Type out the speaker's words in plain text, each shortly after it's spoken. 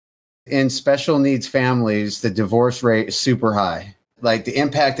In special needs families, the divorce rate is super high. Like the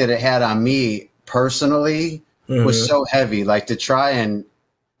impact that it had on me personally was so heavy. Like to try and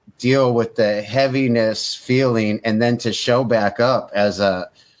deal with the heaviness feeling and then to show back up as a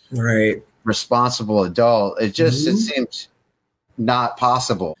responsible adult, it seems not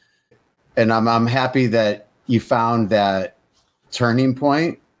possible. And I'm happy that you found that turning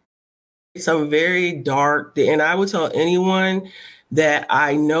point. Some very dark, and I would tell anyone that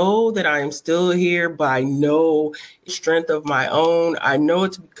I know that I am still here by no strength of my own. I know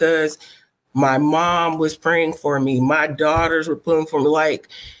it's because my mom was praying for me. My daughters were praying for me. Like,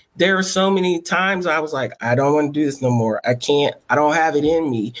 there are so many times I was like, I don't want to do this no more. I can't, I don't have it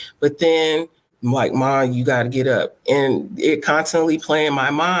in me. But then I'm like, Mom, you got to get up. And it constantly play in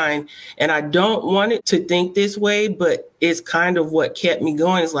my mind. And I don't want it to think this way, but it's kind of what kept me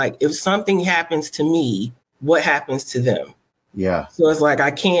going. It's like, if something happens to me, what happens to them? Yeah. So it's like,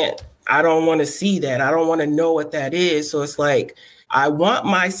 I don't want to see that. I don't want to know what that is. So it's like, I want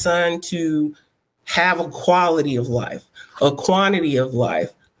my son to have a quality of life, a quantity of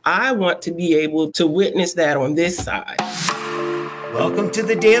life. I want to be able to witness that on this side. Welcome to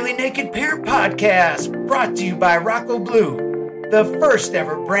the Daily Naked Parent Podcast, brought to you by Rocco Blue, the first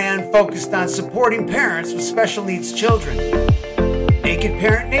ever brand focused on supporting parents with special needs children. Naked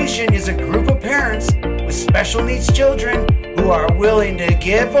Parent Nation is a group of parents with special needs children who are willing to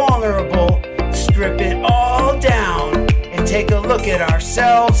get vulnerable, strip it all down, and take a look at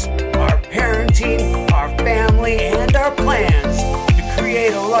ourselves, our parenting, our family, and our plans to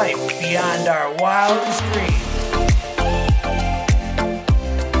create a life beyond our wildest dreams.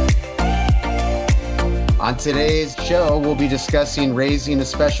 On today's show, we'll be discussing raising a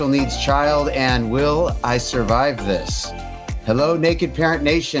special needs child and will I survive this? Hello, Naked Parent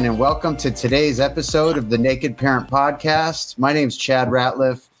Nation, and welcome to today's episode of the Naked Parent Podcast. My name's Chad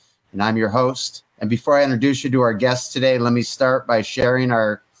Ratliff, and I'm your host. And before I introduce you to our guests today, let me start by sharing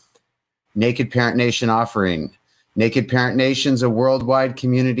our Naked Parent Nation offering. Naked Parent Nation's a worldwide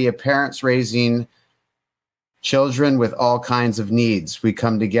community of parents raising children with all kinds of needs. We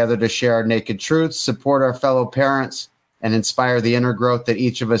come together to share our naked truths, support our fellow parents, and inspire the inner growth that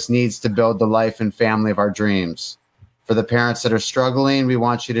each of us needs to build the life and family of our dreams. For the parents that are struggling, we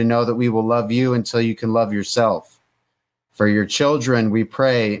want you to know that we will love you until you can love yourself. For your children, we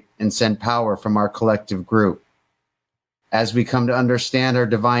pray and send power from our collective group. As we come to understand our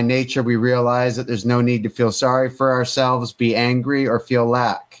divine nature, we realize that there's no need to feel sorry for ourselves, be angry, or feel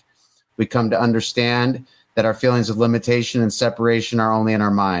lack. We come to understand that our feelings of limitation and separation are only in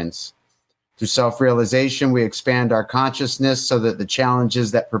our minds. Through self-realization, we expand our consciousness so that the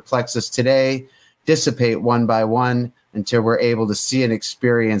challenges that perplex us today dissipate one by one until we're able to see and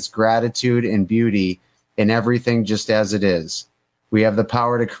experience gratitude and beauty in everything just as it is. We have the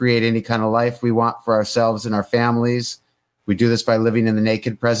power to create any kind of life we want for ourselves and our families. We do this by living in the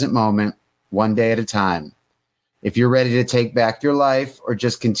naked present moment, one day at a time. If you're ready to take back your life or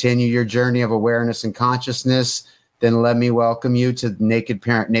just continue your journey of awareness and consciousness, then let me welcome you to the Naked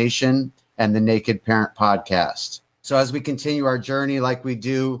Parent Nation and the Naked Parent Podcast. So as we continue our journey like we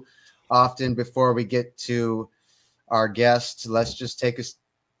do often before we get to our guests, let's just take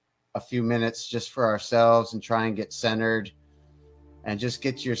a few minutes just for ourselves and try and get centered and just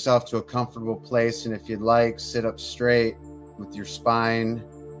get yourself to a comfortable place. And if you'd like, sit up straight with your spine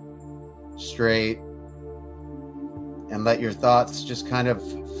straight and let your thoughts just kind of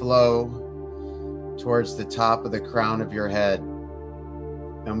flow towards the top of the crown of your head.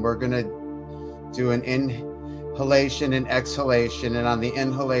 And we're going to do an inhalation and exhalation. And on the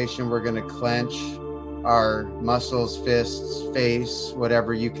inhalation, we're going to clench our muscles, fists, face,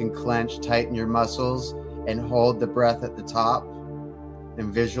 whatever you can clench, tighten your muscles and hold the breath at the top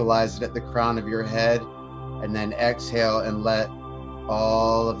and visualize it at the crown of your head. And then exhale and let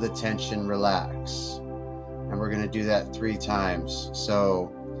all of the tension relax. And we're going to do that 3 times.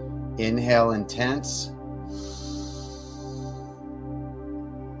 So inhale intense.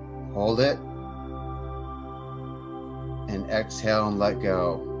 Hold it. And exhale and let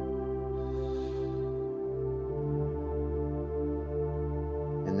go.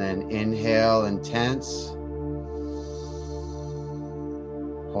 And then inhale intense.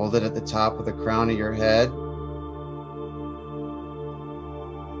 Hold it at the top of the crown of your head.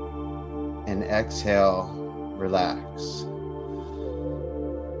 And exhale. Relax.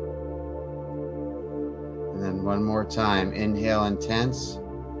 And then one more time. Inhale intense.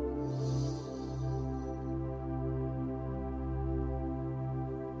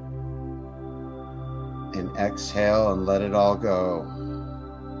 And exhale and let it all go.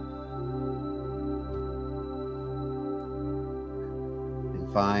 And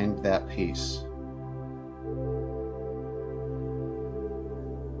find that peace.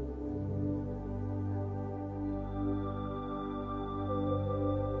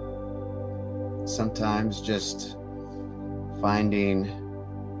 Sometimes just finding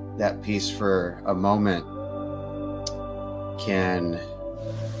that peace for a moment can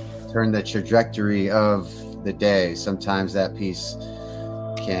turn the trajectory of the day. Sometimes that peace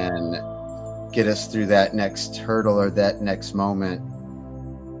can get us through that next hurdle or that next moment.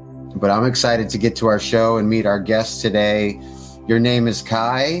 But I'm excited to get to our show and meet our guest today. Your name is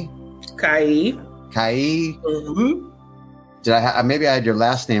Kai? Kai. Kai? Mm-hmm. Maybe I had your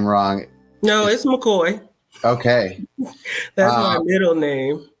last name wrong. No, it's McCoy. Okay. That's my middle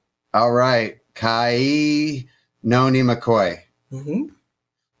name. All right. Kai Noni McCoy. Mm-hmm.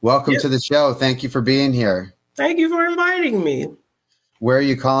 Welcome to the show. Thank you for being here. Thank you for inviting me. Where are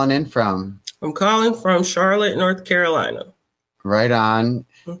you calling in from? I'm calling from Charlotte, North Carolina. Right on.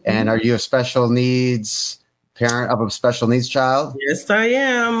 Mm-hmm. And are you a special needs parent of a special needs child? Yes, I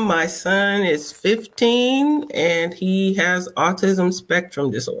am. My son is 15 and he has autism spectrum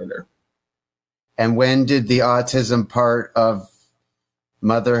disorder. And when did the autism part of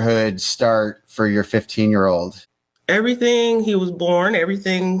motherhood start for your 15-year-old? Everything, he was born,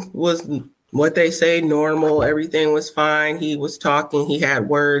 everything was what they say normal. Everything was fine. He was talking, he had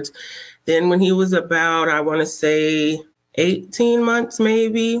words. Then when he was about, I want to say 18 months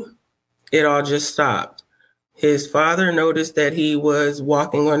maybe, it all just stopped. His father noticed that he was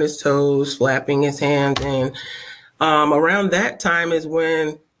walking on his toes, flapping his hands. And around that time is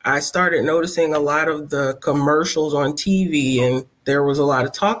when I started noticing a lot of the commercials on TV, and there was a lot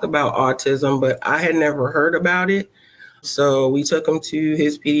of talk about autism, but I had never heard about it. So we took him to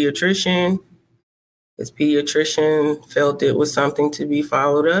his pediatrician. His pediatrician felt it was something to be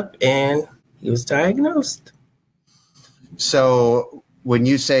followed up, and he was diagnosed. So when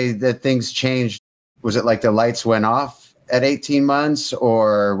you say that things changed, was it like the lights went off at 18 months,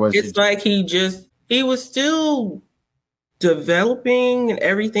 or was it's like he was still developing and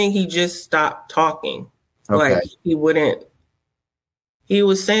everything. He just stopped talking. Okay. Like he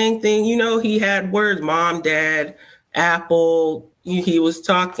was saying things, he had words, mom, dad, apple. He was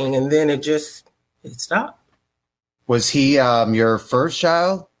talking, and then it stopped. Was he your first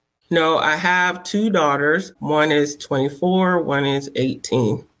child? No, I have two daughters. One is 24, one is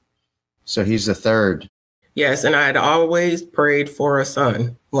 18. So he's the third. Yes, and I had always prayed for a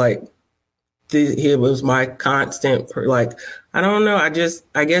son. Like, it was my constant, I don't know. I guess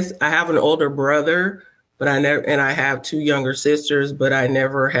I have an older brother, but I have two younger sisters, but I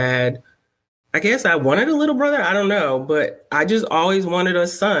never had, I guess I wanted a little brother. I don't know, but I just always wanted a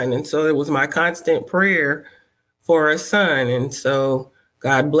son. And so it was my constant prayer for a son. And so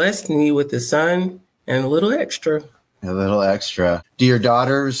God blessed me with a son and a little extra. A little extra. Do your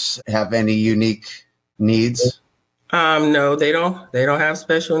daughters have any unique needs? No, they don't have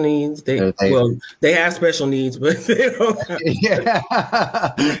special needs. They have special needs, but they don't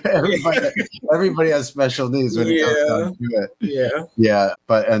have everybody has special needs when it comes down to it. Yeah.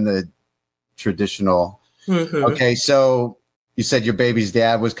 But and the traditional. Mm-hmm. Okay, so you said your baby's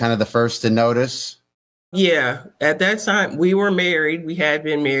dad was kind of the first to notice? Yeah. At that time, we were married. We had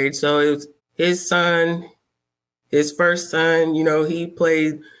been married. So it was his son, his first son, he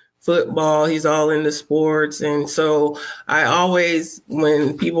played football. He's all into sports. And so I always,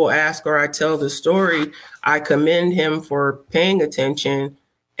 when people ask or I tell the story, I commend him for paying attention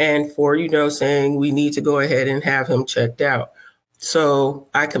and for, saying we need to go ahead and have him checked out. So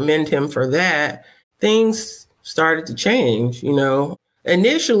I commend him for that. Things started to change,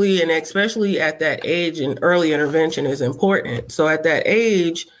 initially, and especially at that age, and early intervention is important. So at that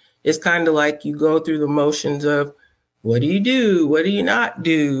age, it's kind of like you go through the motions of, what do you do? What do you not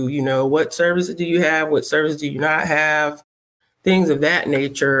do? What services do you have? What services do you not have? Things of that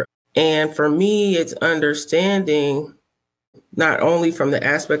nature. And for me, it's understanding not only from the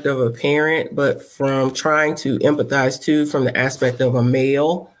aspect of a parent, but from trying to empathize too from the aspect of a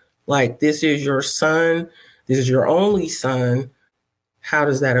male. Like, this is your son. This is your only son. How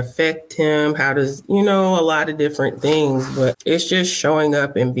does that affect him? How does, a lot of different things, but it's just showing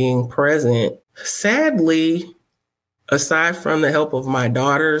up and being present. Sadly, aside from the help of my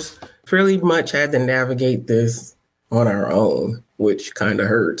daughters, pretty much had to navigate this on our own, which kind of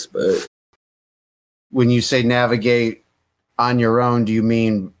hurts. But when you say navigate on your own, do you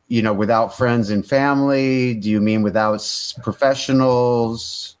mean, without friends and family? Do you mean without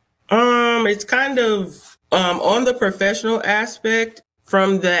professionals? It's kind of on the professional aspect.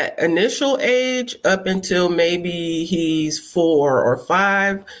 From that initial age up until maybe he's 4 or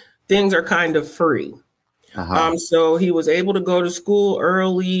 5, things are kind of free. So he was able to go to school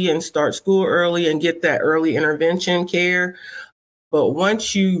early and start school early and get that early intervention care. But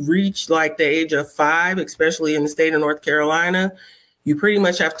once you reach like the age of 5, especially in the state of North Carolina, you pretty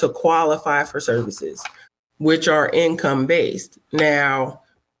much have to qualify for services, which are income based. Now,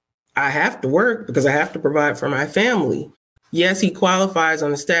 I have to work because I have to provide for my family. Yes, he qualifies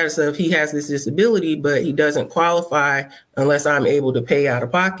on the status of he has this disability, but he doesn't qualify unless I'm able to pay out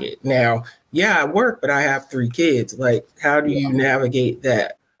of pocket. Now, yeah, I work, but I have 3 kids. Like, how do you navigate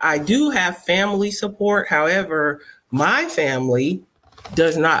that? I do have family support. However, my family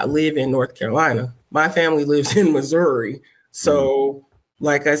does not live in North Carolina. My family lives in Missouri. So,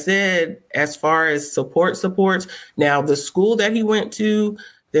 like I said, as far as supports, now the school that he went to,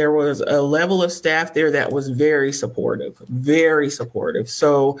 there was a level of staff there that was very supportive, very supportive.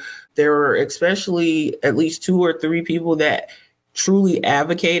 So there were especially at least 2 or 3 people that truly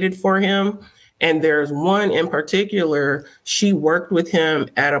advocated for him. And there's one in particular, she worked with him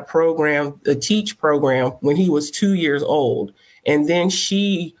at a program, a teach program, when he was 2 years old. And then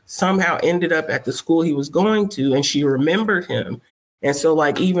she somehow ended up at the school he was going to, and she remembered him. And so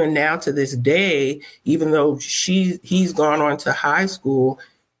like even now to this day, even though he's gone on to high school,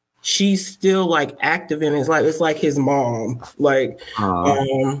 she's still like active in his life. It's like his mom. Like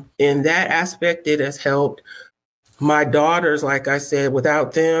in that aspect, it has helped. My daughters, like I said,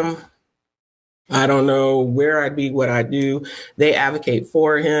 without them, I don't know where I'd be, what I do. They advocate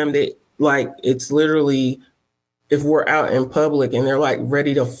for him. They like, it's literally, if we're out in public and they're like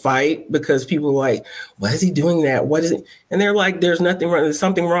ready to fight because people are like, why is he doing that? What is it? And they're like, there's nothing wrong. There's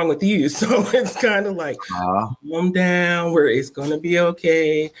something wrong with you. So it's kind of like, calm down, where it's going to be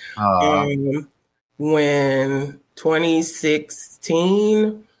okay. When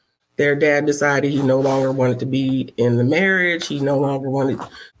 2016, their dad decided he no longer wanted to be in the marriage. He no longer wanted.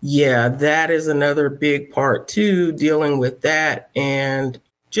 Yeah, that is another big part too, dealing with that and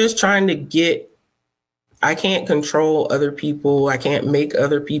just trying to get. I can't control other people. I can't make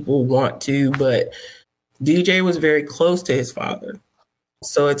other people want to, but DJ was very close to his father.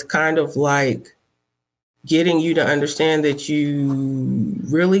 So it's kind of like getting you to understand that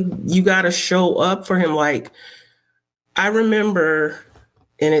you got to show up for him. Like, I remember,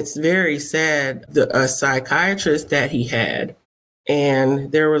 and it's very sad, a psychiatrist that he had.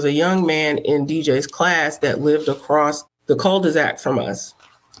 And there was a young man in DJ's class that lived across the cul-de-sac from us.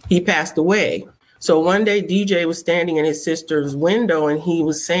 He passed away. So one day DJ was standing in his sister's window and he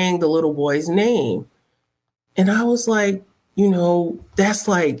was saying the little boy's name. And I was like, that's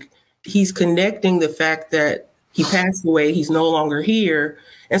like, he's connecting the fact that he passed away, he's no longer here.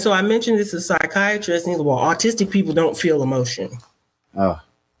 And so I mentioned this to a psychiatrist and he said, well, autistic people don't feel emotion. Oh.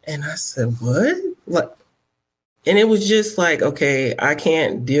 And I said, what? Like, and it was just like, okay, I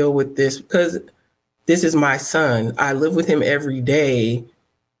can't deal with this because this is my son. I live with him every day.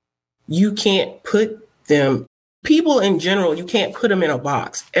 You can't put them, people in general, you can't put them in a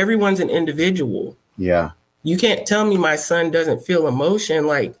box. Everyone's an individual. Yeah. You can't tell me my son doesn't feel emotion.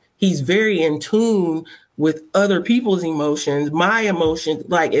 Like, he's very in tune with other people's emotions, my emotions.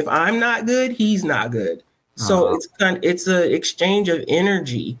 Like, if I'm not good, he's not good. So it's an exchange of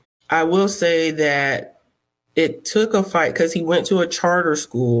energy. I will say that it took a fight because he went to a charter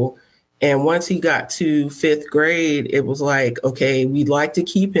school. And once he got to 5th grade, it was like, okay, we'd like to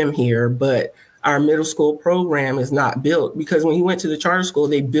keep him here, but our middle school program is not built, because when he went to the charter school,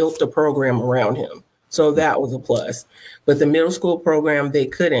 they built a program around him. So that was a plus. But the middle school program, they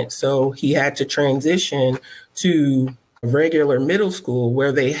couldn't. So he had to transition to a regular middle school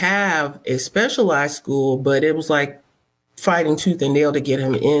where they have a specialized school, but it was like fighting tooth and nail to get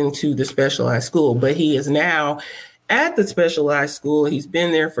him into the specialized school. But he is now at the specialized school. He's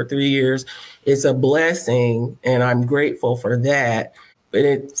been there for 3 years. It's a blessing, and I'm grateful for that.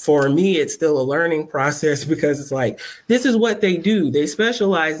 But for me, it's still a learning process because it's like, this is what they do. They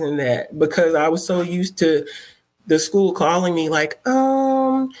specialize in that, because I was so used to the school calling me like,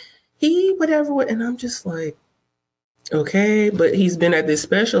 he, whatever. And I'm just like, okay, but he's been at this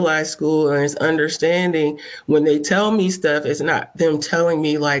specialized school and it's understanding when they tell me stuff, it's not them telling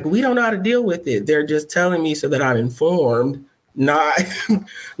me like, we don't know how to deal with it. They're just telling me so that I'm informed, not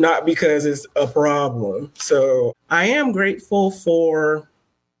because it's a problem. So I am grateful for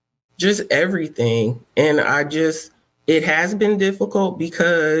just everything. And it has been difficult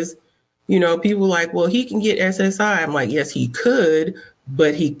because, people like, well, he can get SSI. I'm like, yes, he could,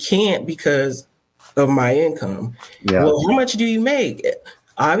 but he can't because of my income. Yeah. Well, how much do you make?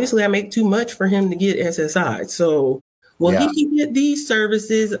 Obviously, I make too much for him to get SSI. So, he can get these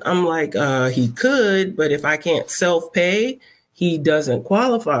services. I'm like, he could, but if I can't self-pay, he doesn't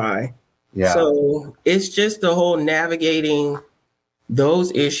qualify. Yeah. So it's just the whole navigating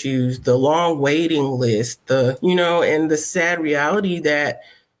those issues, the long waiting list, and the sad reality that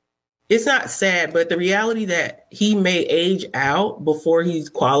it's not sad, but the reality that he may age out before he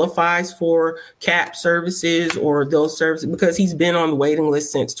qualifies for CAP services or those services because he's been on the waiting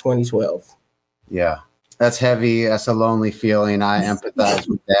list since 2012. Yeah. That's heavy. That's a lonely feeling. I empathize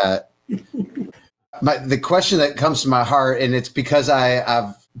with that. The question that comes to my heart, and it's because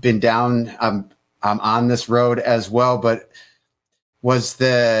I've been down, I'm on this road as well, but was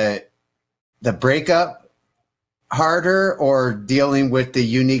the breakup harder or dealing with the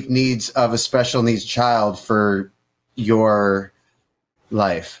unique needs of a special needs child for your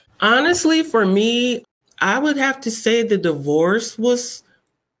life? Honestly, for me, I would have to say the divorce was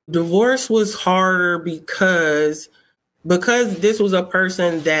harder because this was a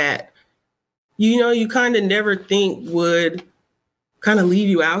person that, you kind of never think would kind of leave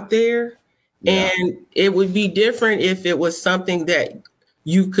you out there. Yeah. And it would be different if it was something that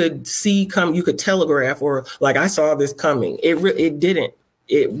you could see come, you could telegraph, or like, I saw this coming. It didn't.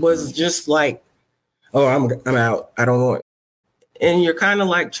 It was just like, oh, I'm out. I don't want it. And you're kind of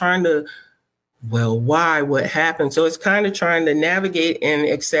like trying to, well, why? What happened? So it's kind of trying to navigate and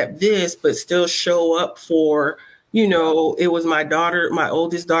accept this, but still show up for, it was my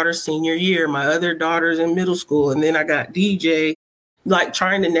oldest daughter's senior year, my other daughter's in middle school. And then I got DJ, like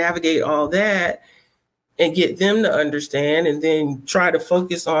trying to navigate all that and get them to understand and then try to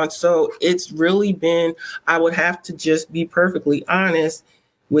focus on. So it's really been, I would have to just be perfectly honest,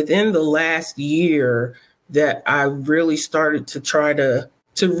 within the last year that I really started to try to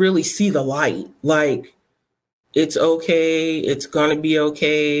really see the light. Like, it's okay. It's going to be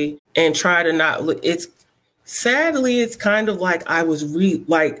okay. And try to not look. Sadly, it's kind of like I was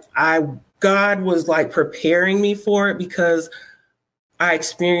God was like preparing me for it because I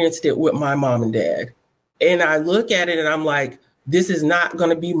experienced it with my mom and dad. And I look at it and I'm like, this is not going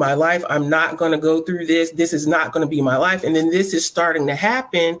to be my life. I'm not going to go through this. This is not going to be my life. And then this is starting to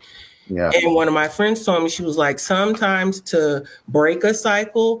happen. Yeah. And one of my friends told me, she was like, sometimes to break a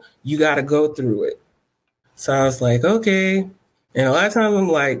cycle, you got to go through it. So I was like, okay. And a lot of times I'm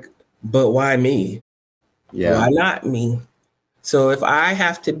like, but why me? Yeah. Why not me? So if I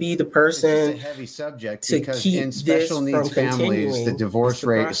have to be the person, it's a heavy subject because in special needs families, the divorce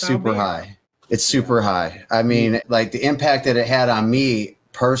rate is super high. It's super high. I mean, like the impact that it had on me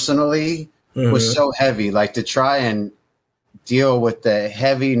personally was so heavy, like to try and deal with the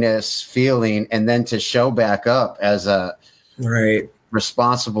heaviness feeling and then to show back up as a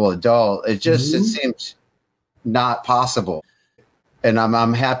responsible adult. It just, it seems not possible. And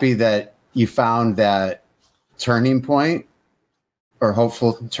I'm happy that you found that turning point or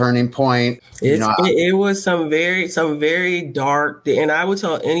hopeful turning point. It was some very dark, and I would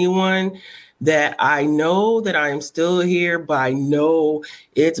tell anyone that I know that I am still here, but I know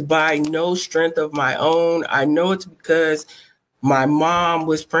it's by no strength of my own. I know it's because my mom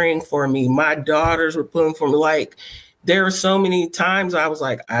was praying for me. My daughters were pulling for me. Like, there were so many times I was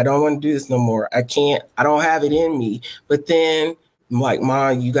like, I don't want to do this no more. I can't, I don't have it in me. But then I'm like,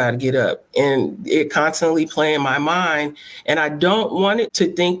 Mom, you got to get up. And it constantly play in my mind. And I don't want it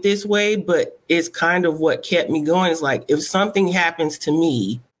to think this way, but it's kind of what kept me going. It's like, if something happens to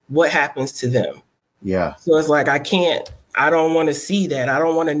me, what happens to them? Yeah. So it's like, I don't want to see that. I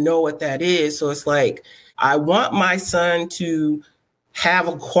don't want to know what that is. So it's like, I want my son to have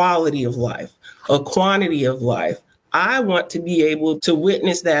a quality of life, a quantity of life. I want to be able to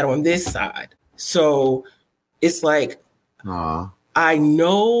witness that on this side. So it's like, I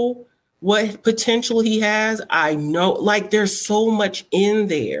know what potential he has. I know, like, there's so much in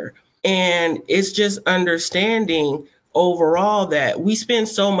there. And it's just understanding overall that we spend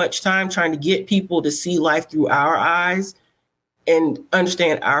so much time trying to get people to see life through our eyes and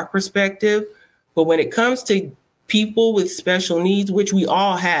understand our perspective. But when it comes to people with special needs, which we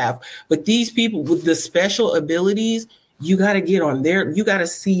all have, but these people with the special abilities, you got to get on their, you got to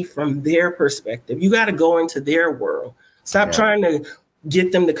see from their perspective. You got to go into their world. Stop trying to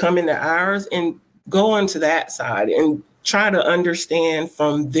get them to come into ours and go onto that side and try to understand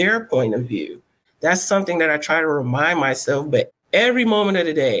from their point of view. That's something that I try to remind myself, but every moment of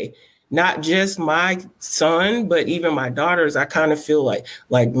the day, not just my son, but even my daughters, I kind of feel like,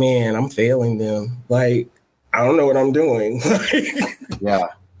 man, I'm failing them. Like, I don't know what I'm doing. Yeah.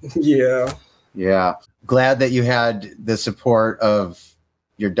 Yeah. Yeah. Glad that you had the support of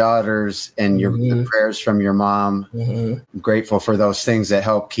your daughters and the prayers from your mom. I'm grateful for those things that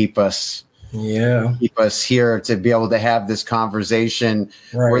help keep us here to be able to have this conversation.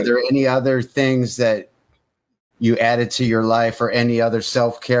 Were there any other things that you added to your life, or any other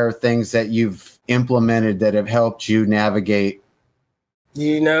self-care things that you've implemented that have helped you navigate?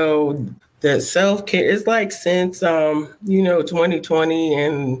 That self-care is like since 2020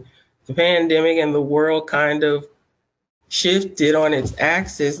 and the pandemic and the world kind of shifted on its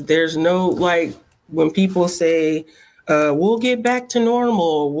axis. There's no, like, when people say we'll get back to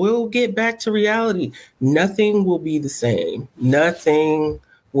normal, we'll get back to reality, nothing will be the same. Nothing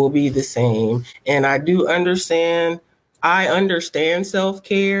will be the same. And I understand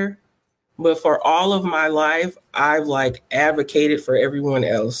self-care, but for all of my life, I've like advocated for everyone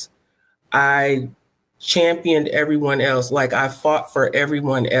else. I championed everyone else. Like I fought for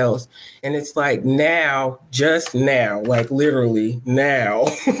everyone else. And it's like now, just now, like literally now,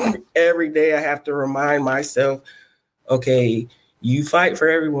 every day I have to remind myself, okay, you fight for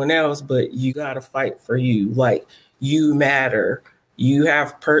everyone else, but you got to fight for you. Like you matter. You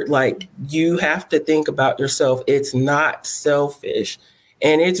have you have to think about yourself. It's not selfish.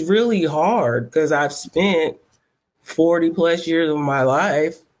 And it's really hard because I've spent 40 plus years of my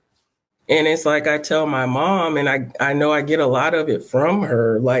life. And it's like I tell my mom, and I know I get a lot of it from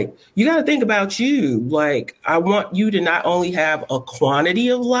her, like, you got to think about you. Like, I want you to not only have a quantity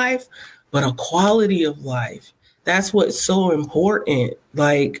of life, but a quality of life. That's what's so important.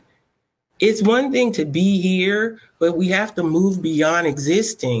 Like, it's one thing to be here, but we have to move beyond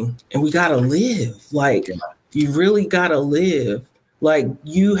existing, and we got to live. Like, you really got to live. Like,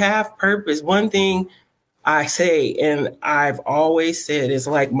 you have purpose. One thing I say, and I've always said, it's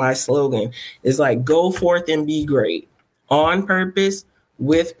like my slogan, is like, go forth and be great on purpose,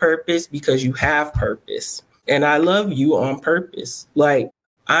 with purpose, because you have purpose. And I love you on purpose. Like,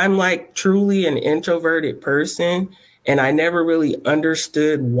 I'm like truly an introverted person, and I never really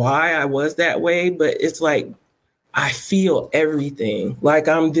understood why I was that way. But it's like, I feel everything. Like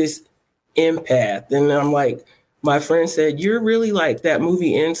I'm this empath, and I'm like, my friend said, you're really like that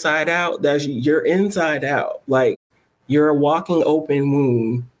movie Inside Out. You're inside out. Like you're a walking open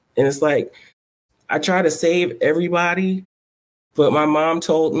wound. And it's like, I try to save everybody. But my mom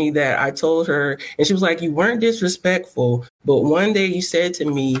told me that I told her, and she was like, you weren't disrespectful. But one day you said to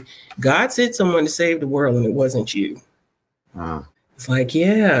me, God sent someone to save the world and it wasn't you. It's like,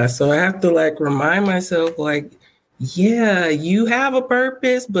 yeah. So I have to like remind myself, like, yeah, you have a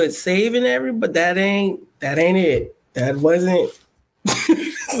purpose, but saving everybody, that ain't it. That wasn't.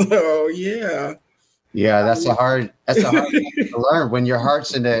 So yeah. Yeah, that's a hard thing to learn when your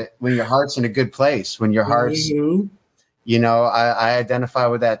heart's in a good place, when your heart's, I identify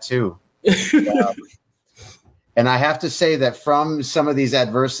with that too. And I have to say that from some of these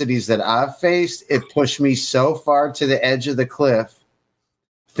adversities that I've faced, it pushed me so far to the edge of the cliff,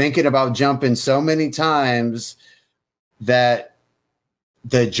 thinking about jumping so many times, that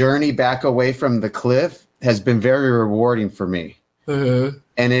the journey back away from the cliff has been very rewarding for me. Mm-hmm.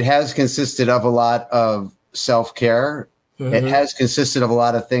 And it has consisted of a lot of self-care. Mm-hmm. It has consisted of a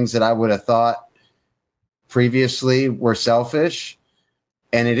lot of things that I would have thought previously were selfish.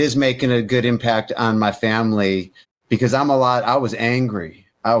 And it is making a good impact on my family, because I was angry.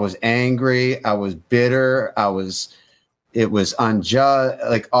 I was bitter. It was unjust.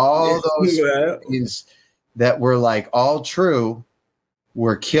 Like all those things that were like all true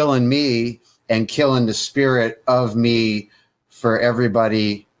were killing me and killing the spirit of me for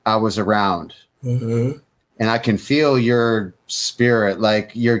everybody I was around. Mm-hmm. And I can feel your spirit.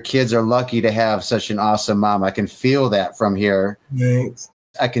 Like your kids are lucky to have such an awesome mom. I can feel that from here. Thanks.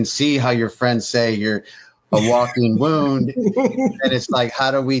 I can see how your friends say you're a walking wound. And it's like,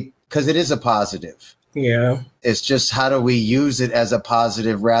 because it is a positive. Yeah. It's just, how do we use it as a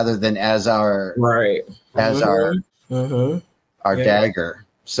positive rather than as our dagger.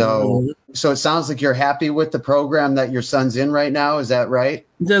 So it sounds like you're happy with the program that your son's in right now. Is that right?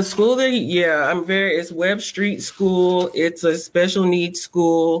 The school it's Webb Street School. It's a special needs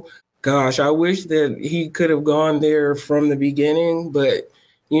school. Gosh, I wish that he could have gone there from the beginning, but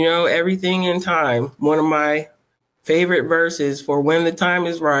everything in time. One of my favorite verses, for when the time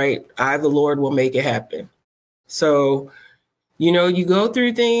is right, I, the Lord, will make it happen. So, you go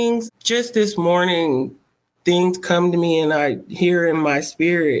through things. Just this morning, things come to me and I hear in my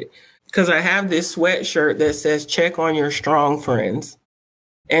spirit, because I have this sweatshirt that says, check on your strong friends.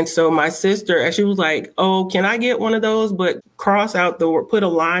 And so my sister, she was like, oh, can I get one of those? But put a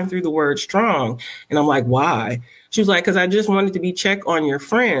line through the word strong. And I'm like, why? She was like, because I just wanted to be check on your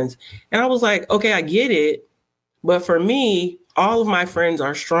friends. And I was like, okay, I get it. But for me, all of my friends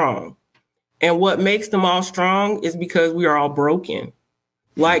are strong. And what makes them all strong is because we are all broken.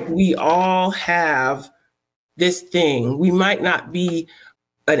 Like we all have this thing. We might not be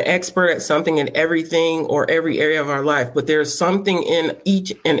an expert at something in everything or every area of our life, but there's something in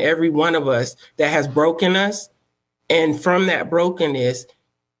each and every one of us that has broken us. And from that brokenness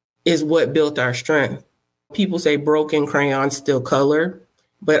is what built our strength. People say broken crayons still color,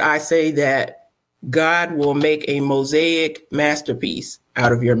 but I say that God will make a mosaic masterpiece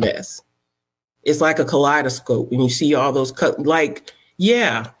out of your mess. It's like a kaleidoscope, and you see all those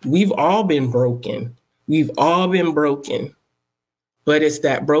we've all been broken. We've all been broken, but it's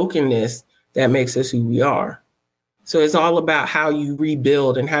that brokenness that makes us who we are. So it's all about how you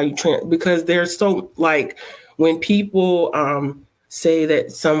rebuild and how you because there's so like when people say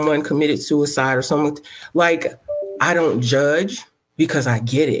that someone committed suicide or someone like, I don't judge because I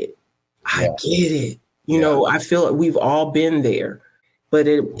get it. I get it. You know, I feel like we've all been there, but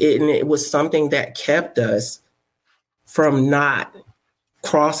it was something that kept us from not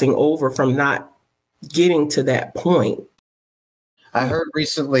crossing over, from not getting to that point. I heard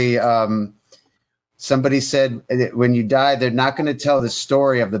recently somebody said that when you die, they're not going to tell the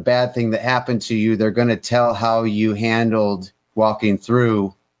story of the bad thing that happened to you. They're going to tell how you handled walking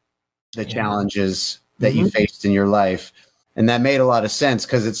through the challenges that you faced in your life. And that made a lot of sense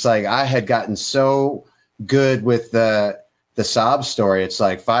because it's like I had gotten so good with the sob story. It's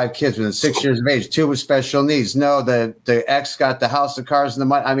like 5 kids within 6 years of age, 2 with special needs. No, the ex got the house, the cars, and the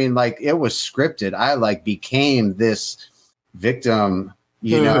money. I mean, like it was scripted. I like became this victim,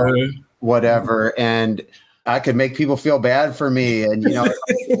 you know, whatever. And I could make people feel bad for me. And, you know,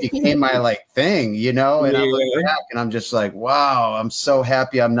 it became my like thing, you know, and I look back and I'm just like, wow, I'm so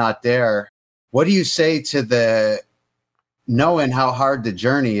happy I'm not there. What do you say to the knowing how hard the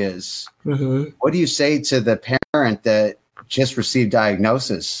journey is? What do you say to the parent that just received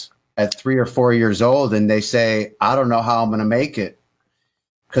diagnosis at 3 or 4 years old and they say, I don't know how I'm going to make it?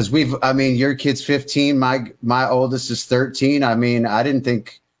 Because your kid's 15, my oldest is 13. I mean, I didn't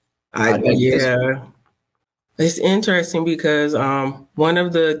think. It's interesting because one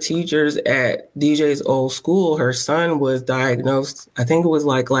of the teachers at DJ's old school, her son was diagnosed, I think it was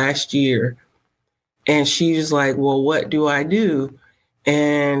like last year. And she was like, well, what do I do?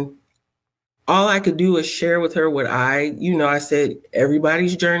 And all I could do is share with her what I said,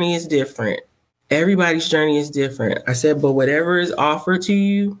 everybody's journey is different. Everybody's journey is different. I said, but whatever is offered to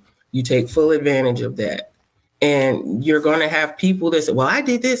you, you take full advantage of that. And you're going to have people that say, well, I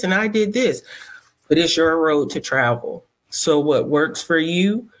did this and I did this, but it's your road to travel. So what works for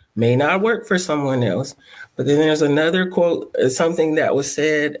you may not work for someone else. But then there's another quote, something that was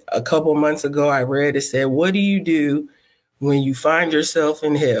said a couple months ago. I read, it said, what do you do when you find yourself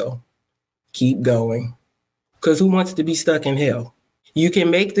in hell? Keep going. Because who wants to be stuck in hell? You can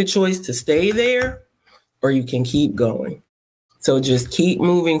make the choice to stay there or you can keep going. So just keep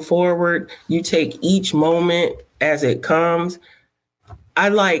moving forward. You take each moment as it comes. I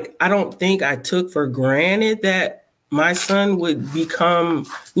don't think I took for granted that my son would become,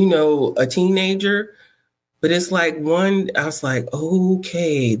 a teenager. But it's like I was like,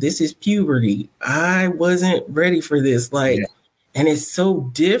 okay, this is puberty. I wasn't ready for this. And it's so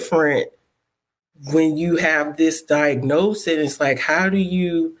different when you have this diagnosis. It's like, how do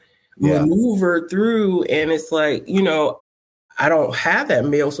you maneuver through? And it's like, I don't have that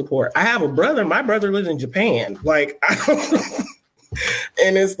male support. I have a brother. My brother lives in Japan.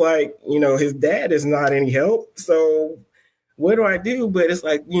 And it's like, his dad is not any help. So what do I do? But it's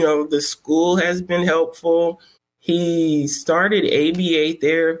like, the school has been helpful. He started ABA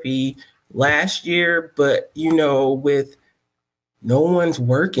therapy last year, but, with no one's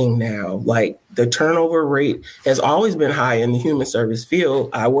working now. Like the turnover rate has always been high in the human service field.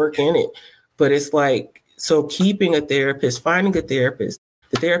 I work in it, but it's like, so keeping a therapist, finding a therapist,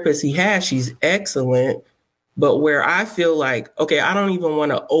 the therapist he has, she's excellent. But where I feel like, okay, I don't even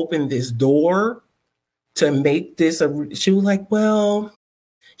want to open this door to make this she was like, well,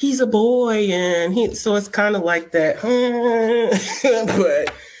 he's a boy. And so it's kind of like that.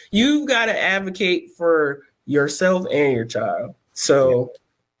 But you've got to advocate for yourself and your child. So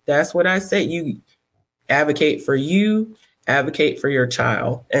that's what I say. You advocate for you, advocate for your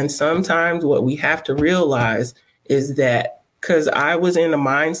child. And sometimes what we have to realize is that, because I was in the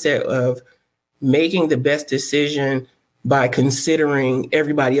mindset of making the best decision by considering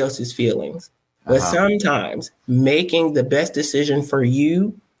everybody else's feelings. But sometimes making the best decision for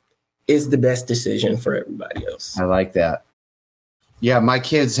you is the best decision for everybody else. I like that. Yeah, my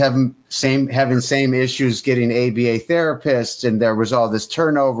kids having same issues getting ABA therapists, and there was all this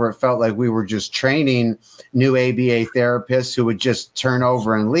turnover. It felt like we were just training new ABA therapists who would just turn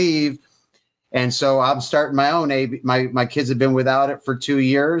over and leave. And so I'm starting my own my kids have been without it for 2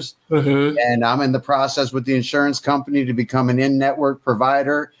 years. And I'm in the process with the insurance company to become an in-network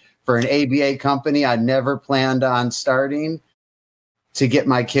provider for an ABA company I never planned on starting to get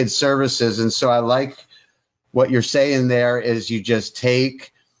my kids services. And so I like what you're saying there is you just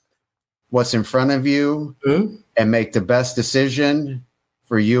take what's in front of you and make the best decision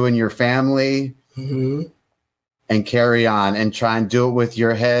for you and your family and carry on and try and do it with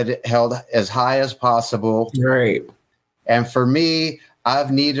your head held as high as possible. Right. And for me,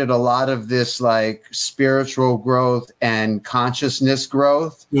 I've needed a lot of this like spiritual growth and consciousness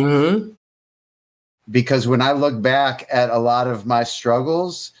growth because when I look back at a lot of my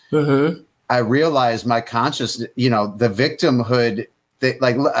struggles, I realized my consciousness, you know, the victimhood that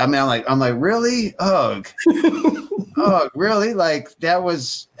like, I'm like, really? Ugh. Oh, really? Like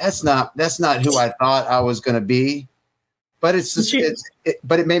that's not who I thought I was going to be, but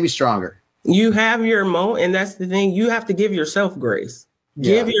but it made me stronger. You have your moment, and that's the thing. You have to give yourself grace.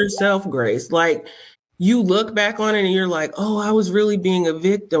 Give yourself grace. Like you look back on it and you're like, oh, I was really being a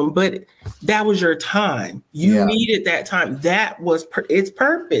victim, but that was your time. You needed that time. That was its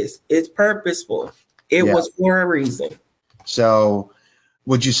purpose. It's purposeful. It was for a reason. So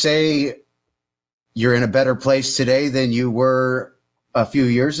would you say you're in a better place today than you were a few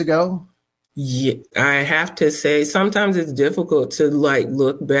years ago? Yeah, I have to say sometimes it's difficult to like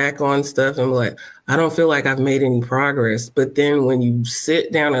look back on stuff and be like, I don't feel like I've made any progress. But then when you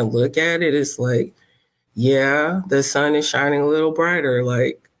sit down and look at it, it's like, yeah, the sun is shining a little brighter.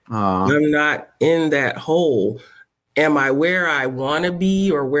 Like I'm not in that hole. Am I where I want to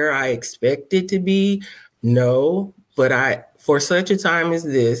be or where I expect it to be? No, but for such a time as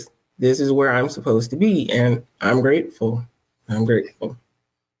this is where I'm supposed to be. And I'm grateful. I'm grateful.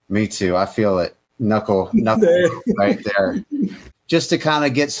 Me too. I feel it. Knuckle right there. Just to kind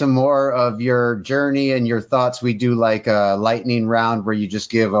of get some more of your journey and your thoughts, we do like a lightning round where you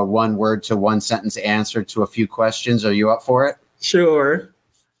just give a 1-word to 1-sentence answer to a few questions. Are you up for it? Sure.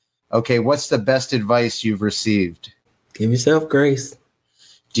 Okay. What's the best advice you've received? Give yourself grace.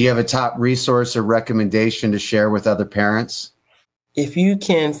 Do you have a top resource or recommendation to share with other parents? If you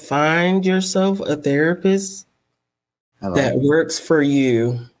can find yourself a therapist that works for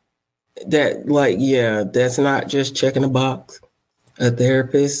you, that like, that's not just checking a box, a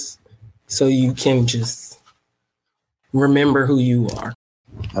therapist, so you can just remember who you are.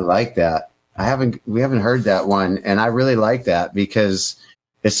 I like that. We haven't heard that one. And I really like that because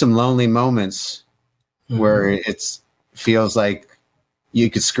it's some lonely moments where it feels like you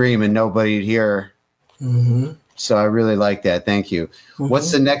could scream and nobody'd hear. So I really like that. Thank you.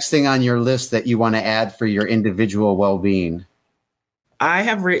 What's the next thing on your list that you want to add for your individual well-being? I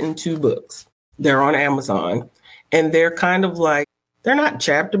have written 2 books. They're on Amazon, and they're kind of like, they're not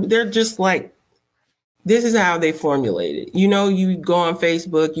chapter, but they're just like, this is how they formulate it. You know, you go on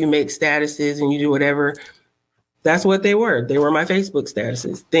Facebook, you make statuses and you do whatever. That's what they were. They were my Facebook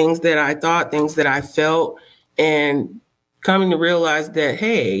statuses, things that I thought, things that I felt, and coming to realize that,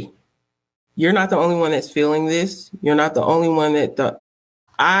 hey, you're not the only one that's feeling this. You're not the only one that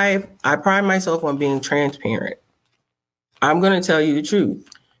I pride myself on being transparent. I'm going to tell you the truth.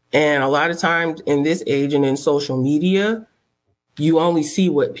 And a lot of times in this age and in social media, you only see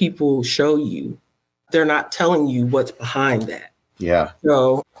what people show you. They're not telling you what's behind that. Yeah.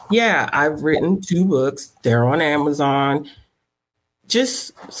 So, I've written 2 books. They're on Amazon.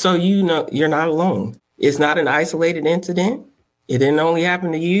 Just so you know, you're not alone. It's not an isolated incident. It didn't only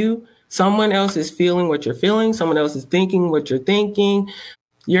happen to you. Someone else is feeling what you're feeling. Someone else is thinking what you're thinking.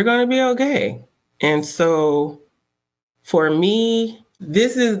 You're going to be okay. And so for me,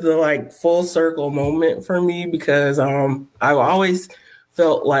 this is the like full circle moment for me because I've always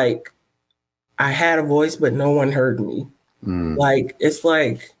felt like I had a voice, but no one heard me. Like, it's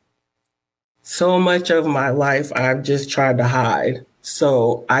like so much of my life I've just tried to hide.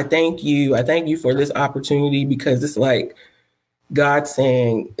 So I thank you. I thank you for this opportunity because it's like God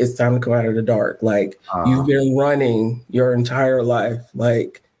saying it's time to come out of the dark. Like you've been running your entire life.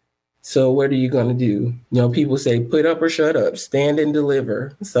 Like, so what are you going to do? You know, people say, put up or shut up, stand and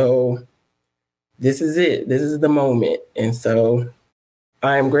deliver. So this is it. This is the moment. And so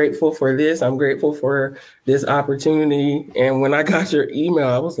I'm grateful for this. I'm grateful for this opportunity. And when I got your email,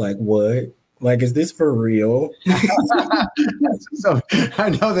 I was like, what? Like, is this for real? So I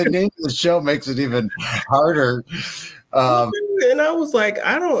know the name of the show makes it even harder. And I was like,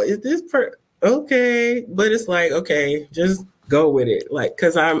 is this okay? But it's like, okay, just go with it. Like,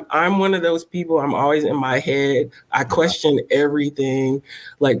 cause I'm one of those people, I'm always in my head. I question everything.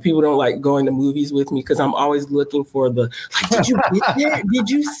 Like, people don't like going to movies with me, cause I'm always looking for the, like, did you get that? Did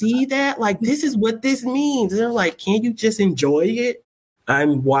you see that? Like, this is what this means. And they're like, can't you just enjoy it?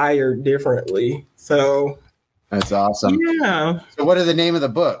 I'm wired differently. So that's awesome. Yeah. So what are the name of the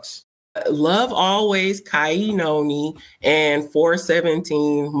books? Love Always, Kai Noni, and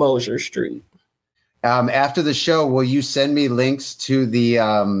 417 Mosier Street. After the show, will you send me links to the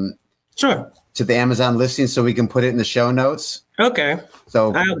Sure. to the Amazon listing so we can put it in the show notes? Okay.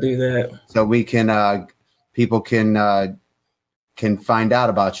 So I'll do that. So we can people can find out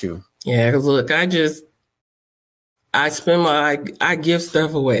about you. Yeah, because look, I give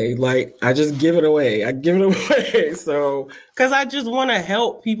stuff away. Like, I just give it away. So, because I just want to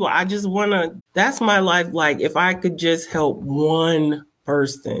help people. That's my life. Like, if I could just help one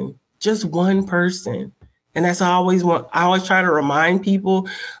person, just one person. And that's I always try to remind people,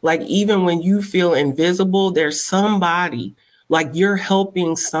 like, even when you feel invisible, there's somebody, like, you're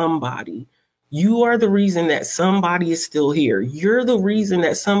helping somebody. You are the reason that somebody is still here. You're the reason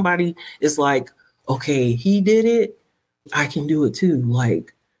that somebody is like, okay, he did it, I can do it too.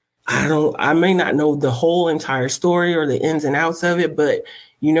 Like, I may not know the whole entire story or the ins and outs of it, but,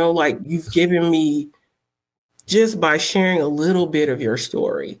 like, you've given me, just by sharing a little bit of your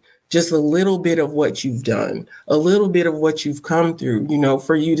story, just a little bit of what you've done, a little bit of what you've come through,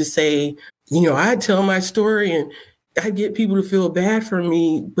 for you to say, I tell my story and I get people to feel bad for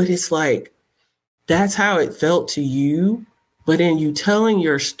me, but it's like, that's how it felt to you. But in you telling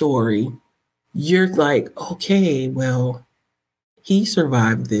your story, you're like, okay, well, he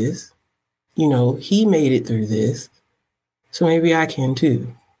survived this, he made it through this, so maybe I can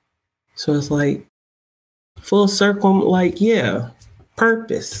too. So it's like full circle, like, yeah,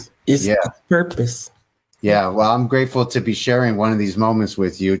 purpose. It's purpose. Yeah, well, I'm grateful to be sharing one of these moments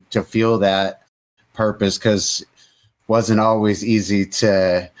with you, to feel that purpose, because it wasn't always easy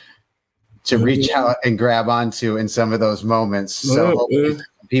to reach out and grab onto in some of those moments. So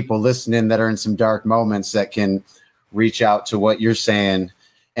people listening that are in some dark moments that can reach out to what you're saying.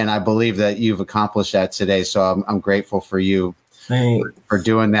 And I believe that you've accomplished that today. So I'm grateful for you. For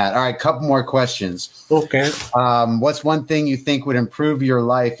doing that. All right, couple more questions. Okay. What's one thing you think would improve your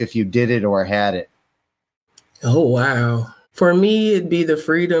life if you did it or had it? Oh, wow. For me, it'd be the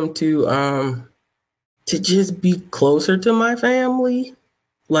freedom to just be closer to my family,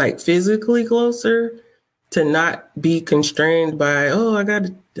 like physically closer, to not be constrained by, oh, I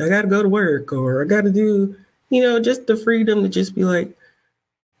gotta go to work, or I gotta do, just the freedom to just be like,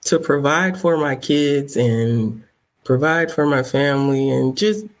 to provide for my kids and provide for my family, and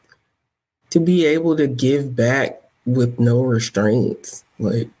just to be able to give back with no restraints.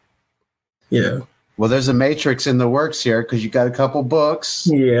 Like, yeah. Well, there's a matrix in the works here, because you got a couple books.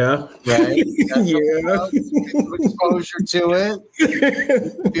 Yeah. Right? Yeah. Exposure to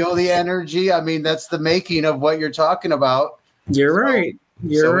it. Feel the energy. I mean, that's the making of what you're talking about. You're right.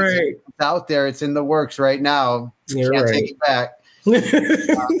 You're right. It's out there. It's in the works right now. You're Can't right. take it back.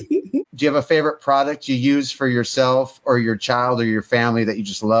 Do you have a favorite product you use for yourself or your child or your family that you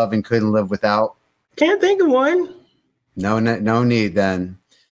just love and couldn't live without? Can't think of one. No need then.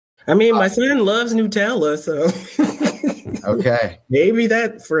 I mean, my son loves Nutella, so okay. Maybe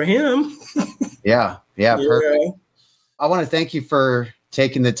that for him. Yeah, perfect. I want to thank you for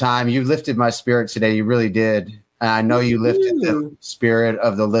taking the time. You lifted my spirit today. You really did. And I know you lifted the spirit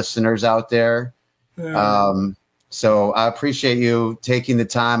of the listeners out there. So I appreciate you taking the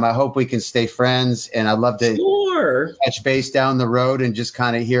time. I hope we can stay friends, and I'd love to touch base down the road and just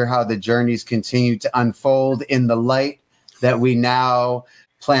kind of hear how the journeys continue to unfold in the light that we now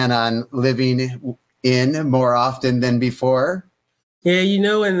plan on living in more often than before. Yeah,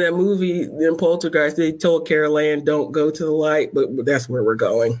 in that movie, in Poltergeist, they told Carol Ann, don't go to the light, but that's where we're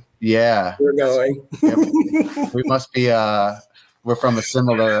going. Yeah. We're going. We must be, we're from a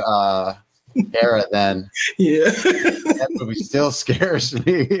similar era then. Yeah. That movie still scares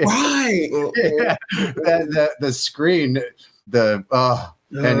me. Right. Yeah. The screen,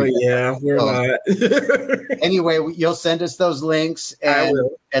 yeah, we're not. Anyway, you'll send us those links, and I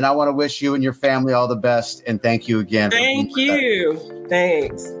will. And I want to wish you and your family all the best, and thank you again. Thank you.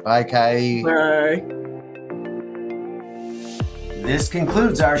 Thanks. Bye, Kai. Bye. This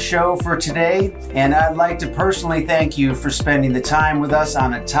concludes our show for today, and I'd like to personally thank you for spending the time with us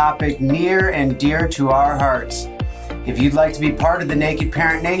on a topic near and dear to our hearts. If you'd like to be part of the Naked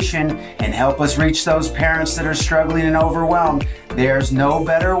Parent Nation and help us reach those parents that are struggling and overwhelmed, there's no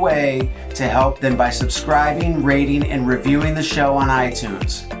better way to help than by subscribing, rating, and reviewing the show on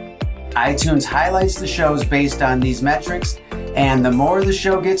iTunes. iTunes highlights the shows based on these metrics, And the more the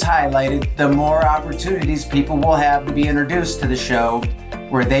show gets highlighted, the more opportunities people will have to be introduced to the show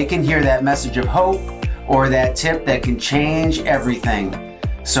where they can hear that message of hope or that tip that can change everything.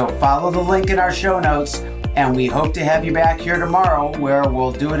 So follow the link in our show notes, and we hope to have you back here tomorrow where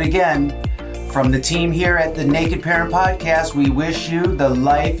we'll do it again. From the team here at the Naked Parent Podcast, we wish you the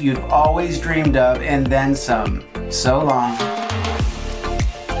life you've always dreamed of and then some. So long.